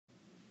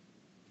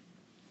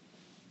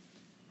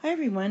Hi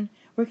everyone,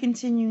 we're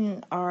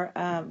continuing our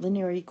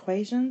linear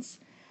equations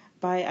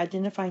by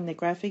identifying the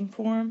graphing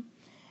form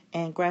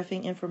and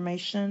graphing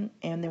information,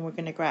 and then we're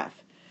going to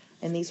graph.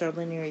 And these are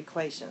linear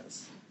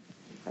equations.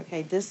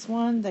 Okay, this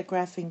one, the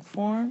graphing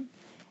form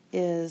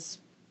this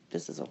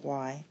is a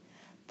y,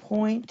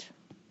 point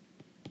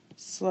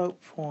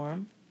slope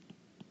form.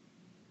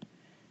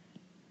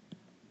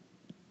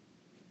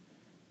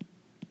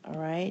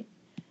 Alright,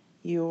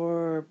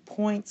 your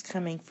points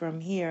coming from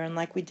here, and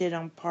like we did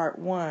on part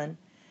 1,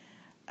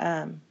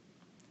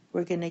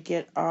 we're going to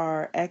get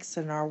our x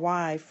and our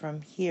y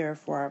from here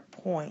for our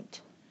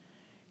point.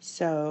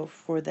 So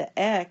for the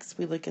x,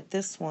 we look at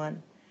this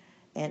one,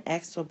 and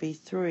x will be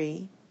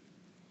 3.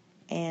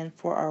 And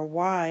for our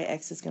y,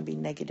 x is going to be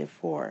negative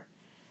 4.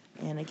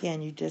 And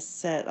again, you just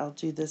set, I'll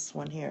do this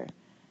one here.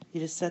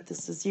 You just set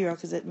this to 0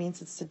 because it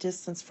means it's the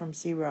distance from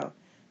 0.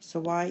 So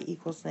y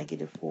equals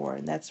negative 4,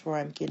 and that's where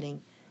I'm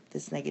getting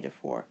this negative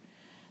 4.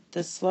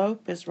 The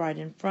slope is right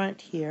in front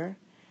here.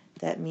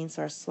 That means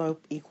our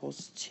slope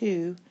equals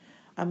 2.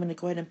 I'm going to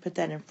go ahead and put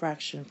that in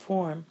fraction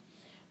form,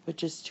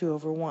 which is 2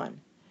 over 1.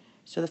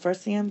 So the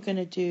first thing I'm going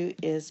to do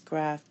is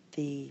graph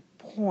the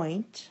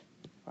point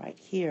right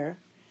here,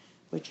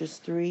 which is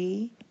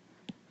 3,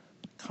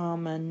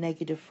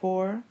 negative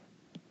 4.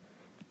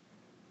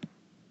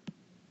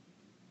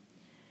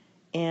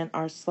 And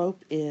our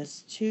slope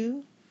is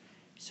 2.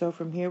 So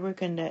from here we're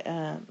going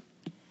to,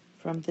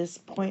 from this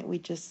point we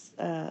just,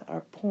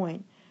 our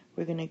point,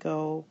 we're going to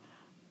go,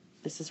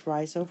 this is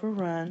rise over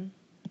run.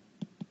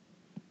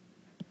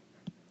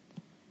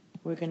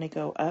 We're going to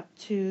go up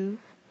 2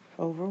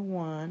 over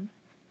 1.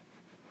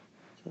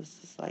 So this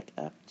is like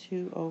up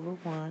 2 over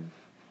 1,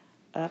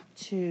 up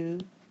 2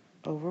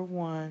 over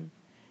 1.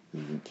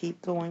 You can keep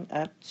going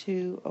up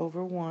 2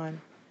 over 1.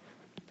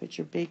 Put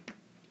your big,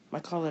 I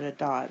call it a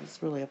dot,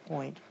 it's really a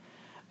point.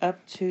 Up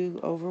 2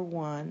 over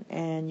 1,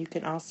 and you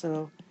can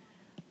also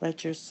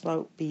let your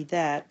slope be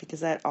that, because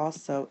that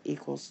also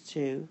equals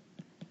 2.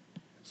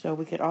 So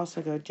we could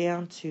also go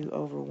down 2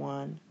 over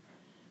 1,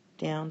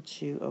 down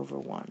 2 over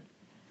 1.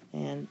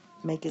 And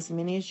make as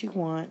many as you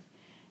want,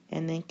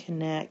 and then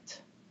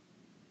connect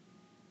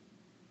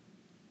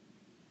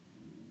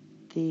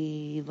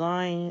the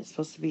line. It's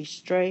supposed to be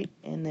straight,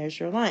 and there's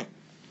your line.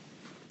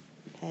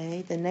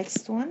 Okay, the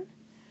next one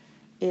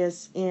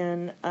is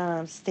in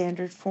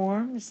standard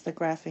form. It's the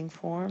graphing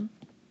form.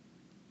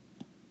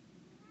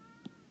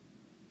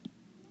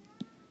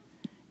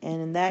 And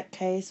in that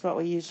case, what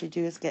we usually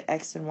do is get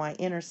x and y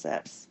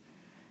intercepts.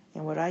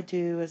 And what I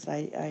do is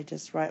I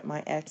just write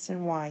my x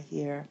and y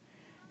here,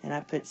 and I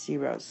put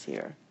zeros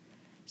here.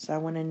 So I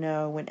want to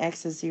know when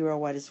x is 0,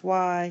 what is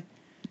y,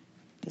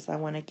 because I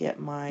want to get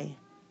my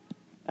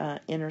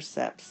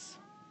intercepts.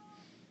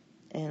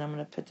 And I'm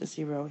going to put the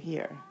 0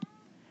 here.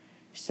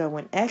 So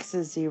when x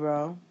is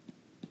 0,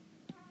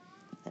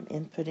 I'm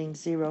inputting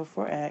 0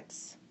 for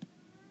x.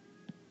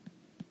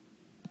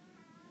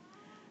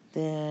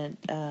 Then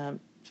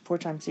 4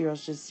 times 0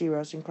 is just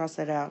 0, so you can cross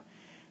that out.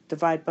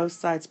 Divide both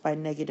sides by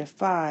negative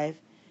 5,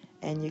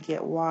 and you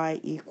get y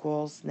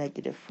equals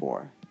negative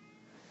 4.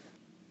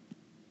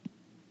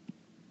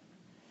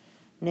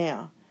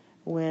 Now,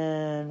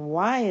 when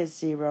y is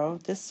 0,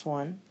 this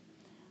one,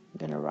 I'm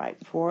going to write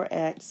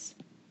 4x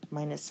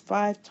minus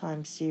 5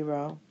 times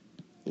 0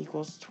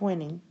 equals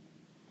 20.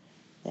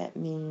 That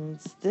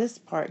means this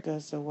part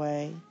goes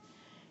away.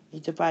 You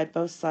divide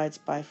both sides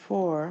by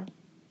 4.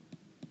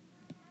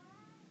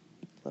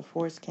 The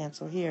 4's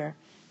cancel here,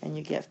 and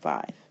you get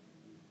 5.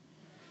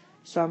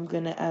 So I'm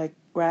going to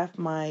graph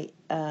my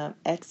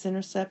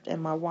x-intercept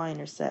and my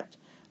y-intercept.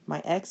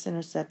 My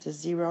x-intercept is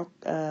 0.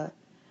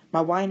 My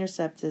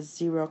y-intercept is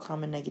 0,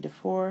 negative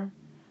 4.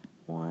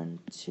 1,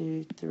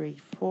 2, 3,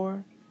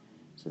 4.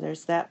 So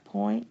there's that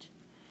point.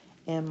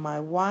 And my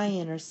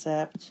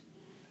y-intercept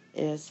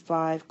is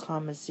 5,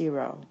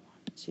 0.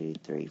 2,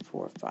 3,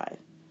 4, 5.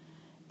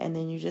 And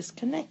then you just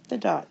connect the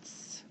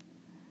dots.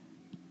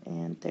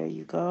 And there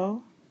you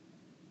go.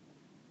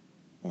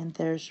 And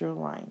there's your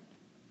line.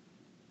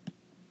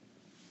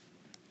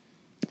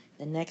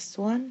 The next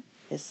one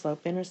is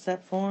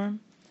slope-intercept form,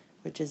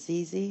 which is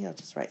easy. I'll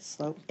just write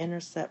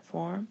slope-intercept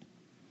form.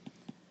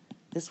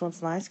 This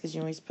one's nice because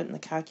you always put in the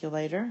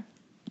calculator.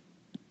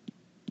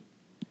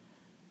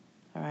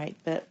 Alright,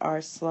 but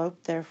our slope,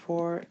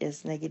 therefore,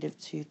 is negative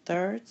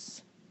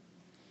 2/3.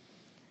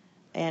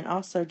 And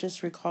also,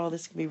 just recall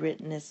this can be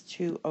written as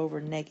 2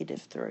 over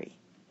negative 3.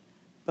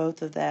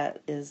 Both of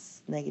that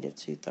is negative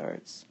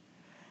 2/3.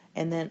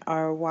 And then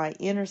our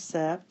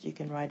y-intercept, you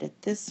can write it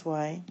this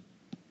way,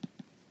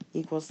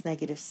 equals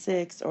negative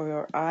 6,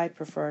 or I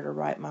prefer to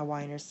write my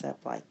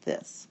y-intercept like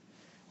this,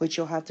 which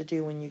you'll have to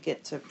do when you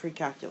get to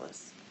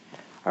pre-calculus.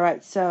 All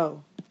right,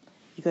 so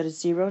you go to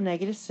 0,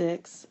 negative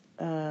 6,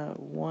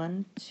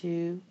 1,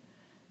 2,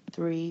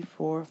 3,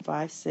 4,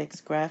 5,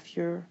 6. Graph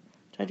your,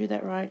 did I do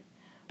that right?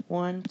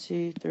 1,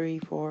 2, 3,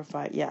 4,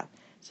 5, yeah.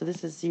 So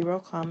this is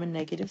 0,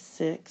 negative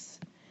 6.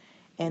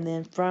 And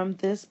then from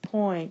this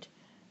point,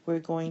 we're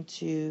going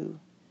to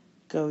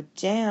go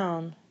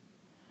down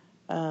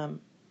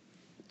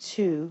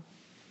 2.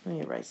 Let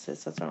me erase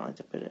this. That's how I don't like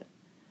to put it.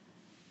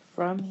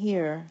 From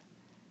here,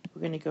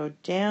 we're going to go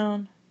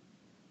down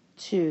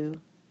 2,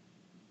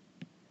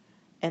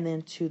 and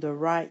then to the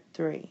right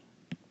 3.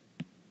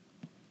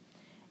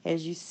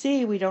 As you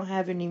see, we don't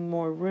have any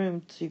more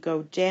room to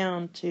go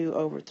down 2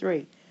 over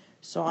 3.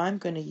 So I'm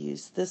going to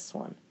use this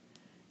one,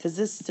 because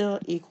this still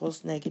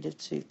equals negative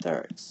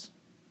 2/3.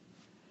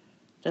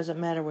 Doesn't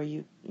matter where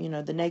you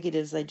the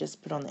negatives they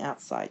just put on the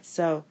outside.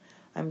 So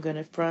I'm going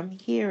to, from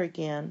here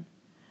again,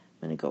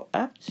 I'm going to go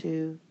up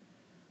to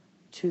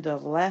the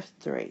left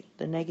 3.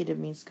 The negative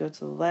means go to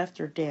the left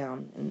or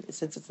down. And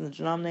since it's in the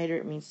denominator,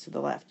 it means to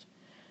the left.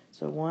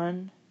 So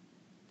 1,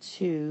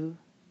 2,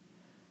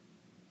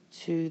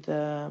 to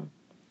the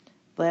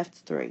left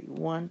 3.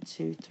 1,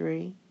 2,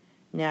 3.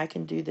 Now I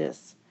can do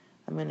this.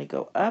 I'm going to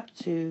go up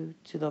to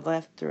the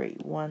left 3.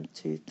 1,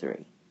 2,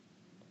 3.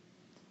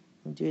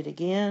 And do it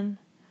again.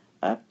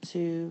 Up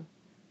to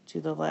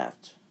the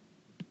left.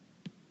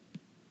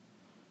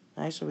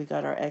 Actually, we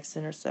got our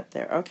x-intercept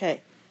there.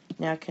 Okay,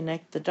 now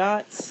connect the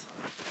dots.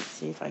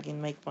 See if I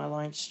can make my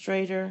line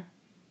straighter.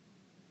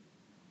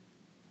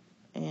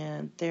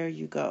 And there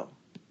you go.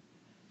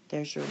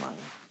 There's your line.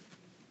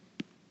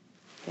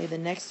 Okay, the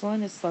next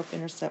one is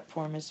slope-intercept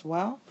form as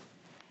well.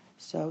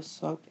 So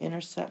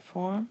slope-intercept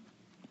form.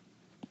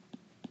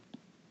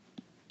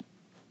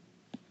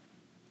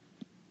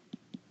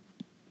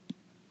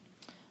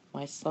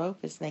 My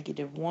slope is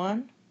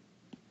 -1.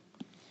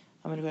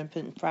 I'm going to go ahead and put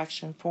it in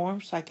fraction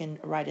form so I can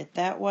write it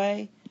that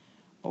way,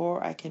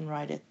 or I can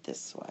write it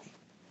this way.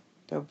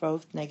 They're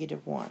both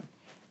 -1.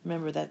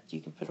 Remember that you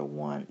can put a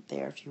 1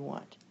 there if you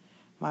want.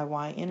 My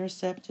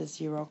y-intercept is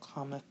 0,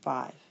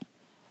 5.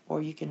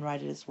 Or you can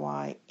write it as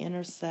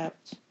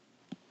y-intercept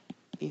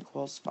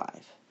equals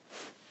 5.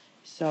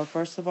 So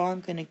first of all,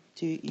 I'm going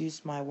to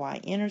use my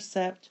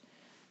y-intercept,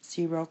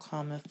 0,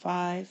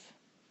 5.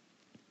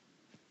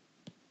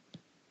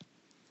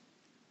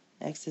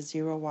 X is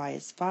 0, y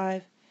is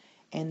 5.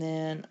 And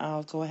then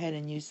I'll go ahead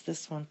and use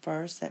this one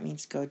first. That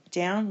means go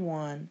down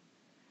 1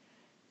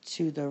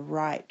 to the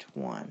right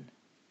 1.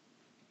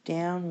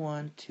 Down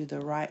 1 to the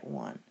right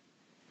 1.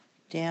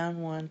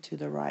 Down 1 to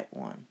the right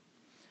 1.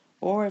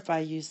 Or if I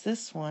use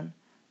this one,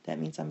 that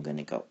means I'm going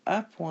to go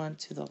up 1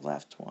 to the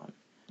left 1.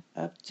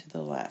 Up to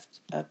the left.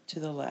 Up to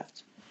the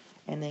left.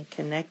 And then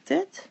connect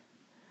it.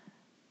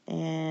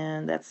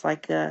 And that's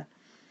like a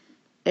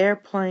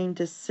airplane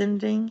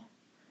descending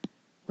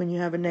when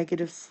you have a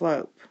negative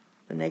slope.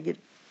 The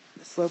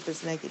slope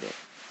is negative.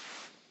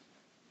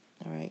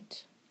 All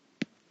right.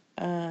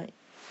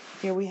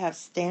 Here we have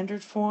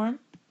standard form,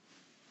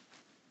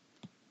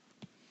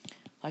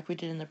 like we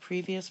did in the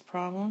previous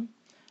problem.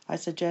 I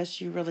suggest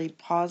you really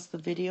pause the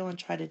video and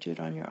try to do it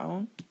on your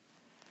own.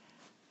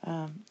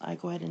 I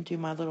go ahead and do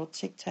my little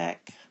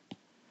tic-tac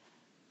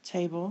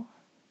table.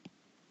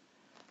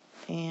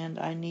 And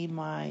I need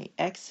my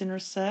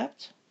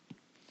x-intercept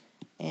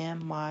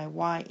and my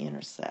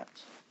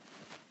y-intercept.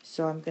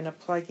 So I'm going to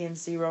plug in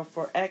 0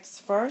 for x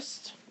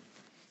first.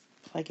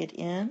 Plug it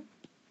in.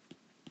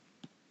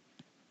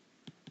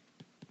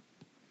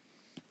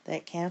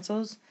 That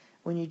cancels.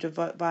 When you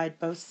divide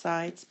both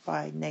sides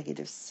by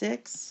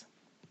 -6,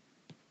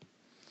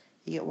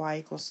 you get y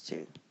equals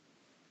 2.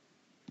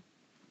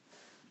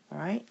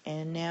 Alright,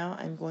 and now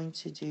I'm going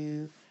to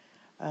do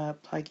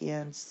plug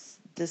in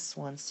this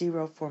one,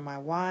 0 for my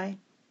y.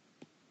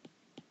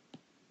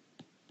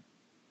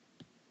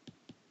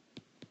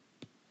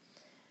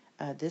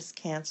 This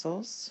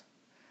cancels.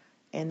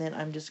 And then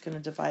I'm just going to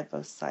divide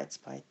both sides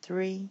by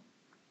 3.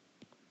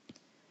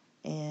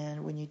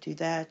 And when you do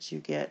that, you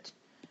get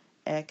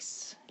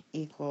x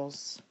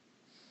equals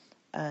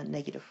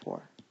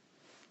 -4.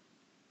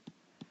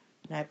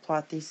 And I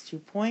plot these 2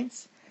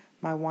 points.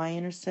 My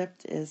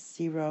y-intercept is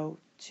 0,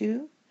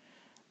 2.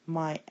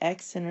 My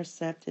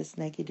x-intercept is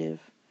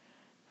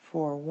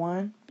 -4,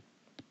 1.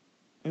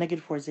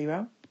 -4,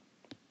 0.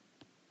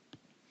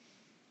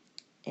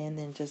 And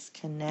then just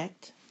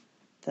connect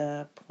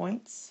the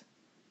points.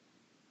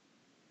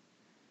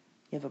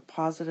 You have a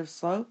positive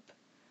slope.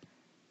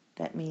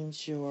 That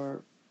means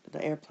the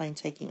airplane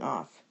taking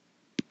off.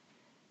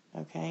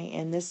 Okay,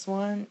 and this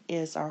one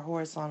is our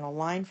horizontal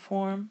line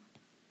form.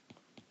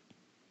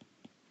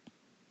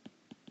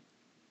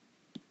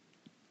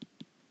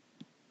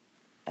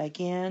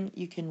 Again,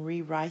 you can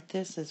rewrite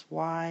this as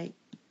y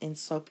in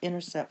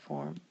slope-intercept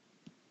form.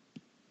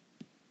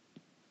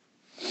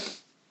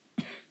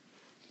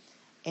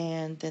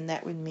 And then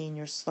that would mean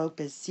your slope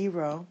is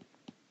 0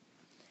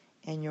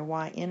 and your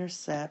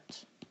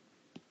y-intercept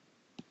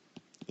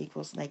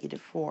equals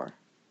 -4.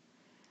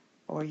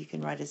 Or you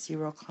can write a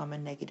 0,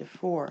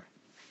 -4.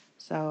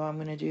 So I'm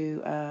going to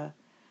do,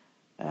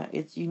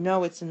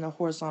 it's in the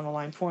horizontal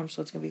line form,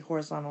 so it's going to be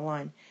horizontal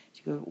line.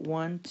 So you go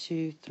 1,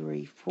 2,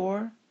 3,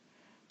 4.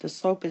 The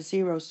slope is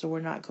 0, so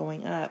we're not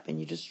going up. And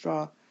you just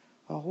draw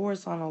a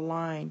horizontal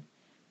line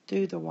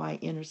through the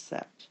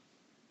y-intercept.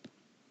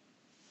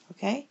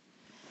 Okay?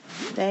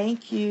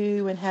 Thank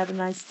you, and have a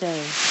nice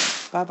day.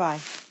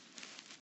 Bye-bye.